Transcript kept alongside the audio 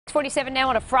47 now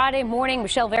on a Friday morning.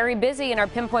 Michelle, very busy in our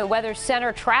Pinpoint Weather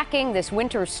Center tracking this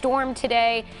winter storm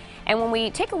today. And when we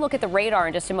take a look at the radar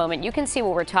in just a moment, you can see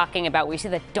what we're talking about. We see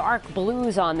the dark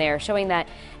blues on there showing that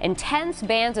intense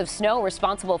bands of snow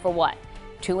responsible for what?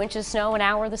 2 inches of snow an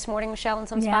hour this morning, Michelle, in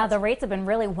some spots? Yeah, the rates have been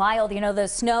really wild. You know, the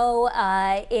snow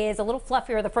is a little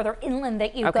fluffier the further inland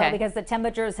that you go because the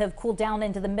temperatures have cooled down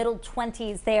into the middle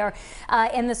 20s there.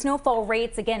 And the snowfall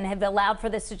rates, again, have allowed for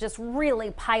this to just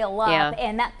really pile up.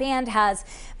 And that band has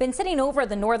been sitting over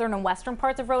the northern and western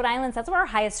parts of Rhode Island. That's where our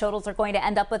highest totals are going to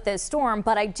end up with this storm.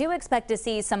 But I do expect to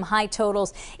see some high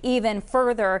totals even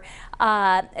further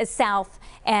south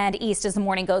and east as the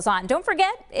morning goes on. Don't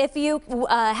forget, if you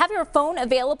have your phone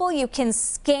available, you can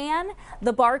scan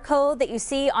the barcode that you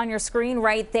see on your screen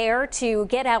right there to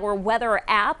get our weather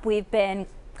app. We've been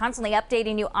constantly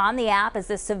updating you on the app as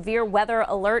this severe weather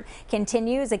alert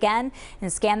continues again,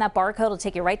 and scan that barcode. It'll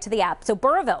take you right to the app. So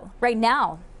Burrillville right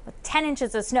now with 10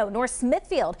 inches of snow. North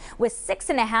Smithfield with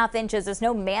 6.5 inches of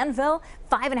snow. Manville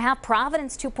 5.5.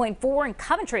 Providence 2.4, and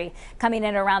Coventry coming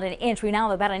in around an inch. We now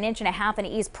have about 1.5 inches in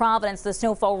East Providence. The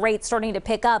snowfall rate starting to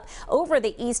pick up over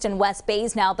the east and west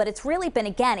bays now, but it's really been,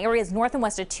 again, areas north and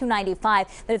west of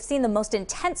 295 that have seen the most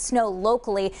intense snow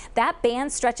locally. That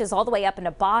band stretches all the way up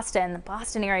into Boston. The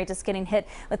Boston area just getting hit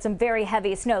with some very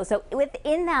heavy snow. So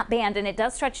within that band, and it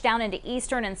does stretch down into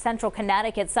eastern and central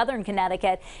Connecticut, southern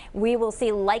Connecticut, we will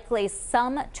see likely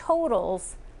some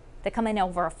totals that come in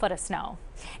over 1 foot of snow.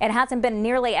 It hasn't been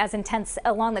nearly as intense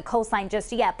along the coastline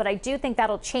just yet, but I do think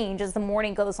that'll change as the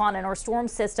morning goes on and our storm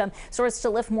system starts to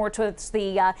lift more towards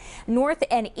the north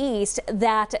and east.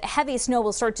 That heavy snow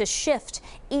will start to shift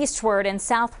eastward and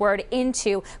southward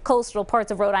into coastal parts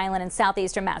of Rhode Island and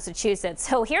southeastern Massachusetts.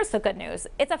 So here's the good news.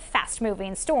 It's a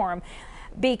fast-moving storm,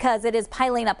 because it is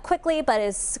piling up quickly, but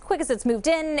as quick as it's moved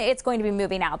in, it's going to be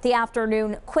moving out. The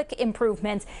afternoon, quick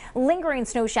improvements. Lingering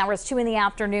snow showers too in the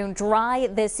afternoon. Dry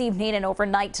this evening and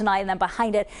overnight tonight, and then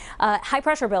behind it, high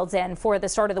pressure builds in for the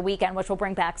start of the weekend, which will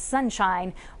bring back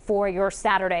sunshine for your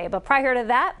Saturday. But prior to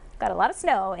that, got a lot of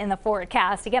snow in the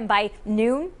forecast. Again, by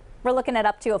noon, we're looking at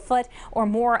up to 1 foot or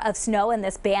more of snow in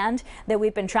this band that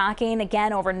we've been tracking,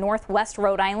 again, over northwest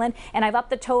Rhode Island. And I've upped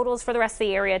the totals for the rest of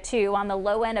the area, too. On the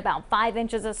low end, about 5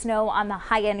 inches of snow. On the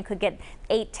high end, could get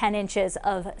 8-10 inches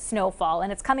of snowfall.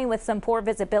 And it's coming with some poor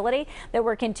visibility that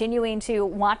we're continuing to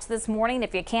watch this morning.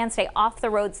 If you can stay off the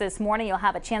roads this morning, you'll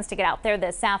have a chance to get out there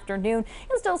this afternoon.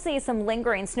 You'll still see some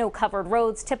lingering snow-covered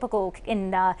roads, typical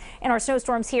in our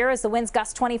snowstorms here, as the winds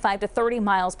gust 25 to 30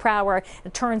 miles per hour.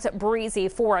 It turns breezy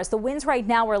for us. The winds right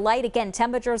now are light. Again,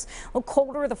 temperatures a little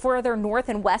colder the further north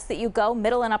and west that you go.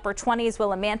 Middle and upper 20s,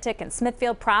 Willimantic and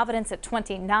Smithfield. Providence at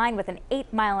 29 with an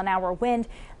 8-mile-an-hour wind.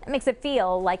 That makes it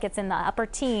feel like it's in the upper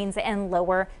teens and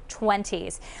lower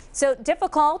 20s. So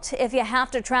difficult if you have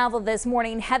to travel this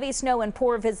morning. Heavy snow and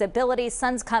poor visibility.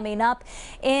 Sun's coming up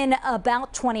in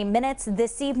about 20 minutes.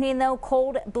 This evening, though,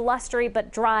 cold, blustery,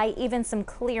 but dry. Even some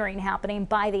clearing happening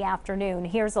by the afternoon.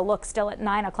 Here's a look still at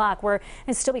 9 o'clock. We're going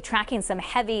to still be tracking some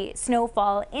heavy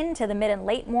snowfall into the mid and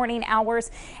late morning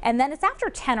hours. And then it's after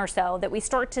 10 or so that we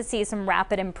start to see some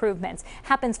rapid improvements.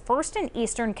 Happens first in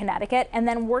eastern Connecticut and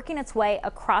then working its way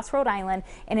across Rhode Island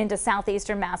and into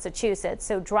southeastern Massachusetts.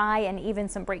 So dry and even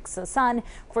some breaks of sun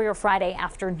for your Friday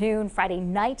afternoon. Friday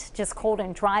night, just cold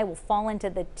and dry, will fall into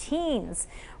the teens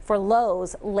for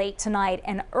lows late tonight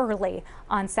and early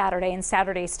on Saturday. And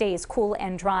Saturday stays cool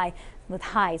and dry with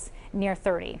highs near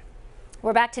 30.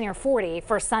 We're back to near 40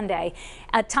 for Sunday.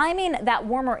 Timing that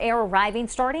warmer air arriving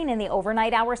starting in the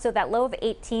overnight hours, so that low of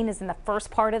 18 is in the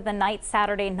first part of the night,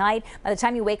 Saturday night. By the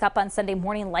time you wake up on Sunday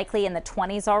morning, likely in the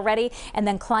 20s already, and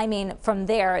then climbing from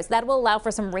there. So that will allow for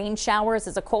some rain showers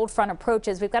as a cold front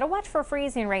approaches. We've got to watch for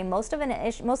freezing rain, mostly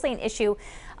an issue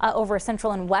over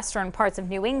central and western parts of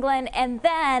New England. And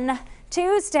then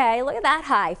Tuesday, look at that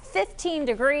high, 15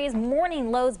 degrees, morning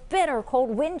lows, bitter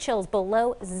cold, wind chills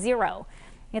below 0.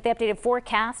 Get the updated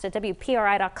forecast at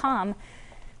WPRI.com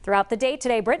throughout the day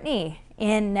today. Brittany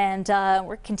in, and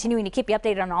we're continuing to keep you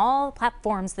updated on all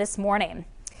platforms this morning.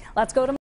 Let's go to